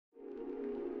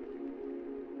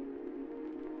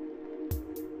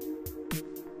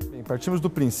Partimos do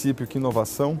princípio que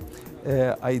inovação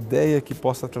é a ideia que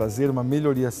possa trazer uma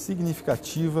melhoria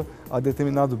significativa a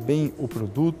determinado bem ou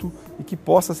produto e que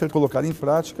possa ser colocado em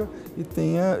prática e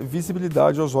tenha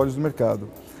visibilidade aos olhos do mercado.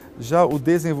 Já o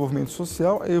desenvolvimento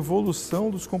social é a evolução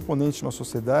dos componentes na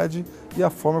sociedade e a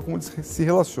forma como eles se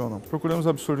relacionam. Procuramos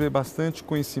absorver bastante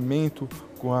conhecimento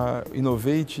com a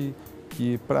Wenovate,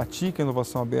 que pratica a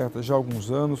inovação aberta já há alguns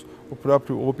anos. O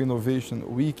próprio Open Innovation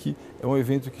Week é um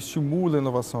evento que estimula a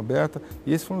inovação aberta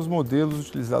e esses foram os modelos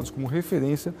utilizados como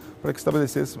referência para que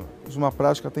estabelecêssemos uma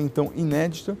prática até então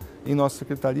inédita em nossa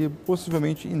Secretaria,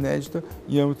 possivelmente inédita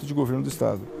em âmbito de governo do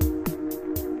Estado.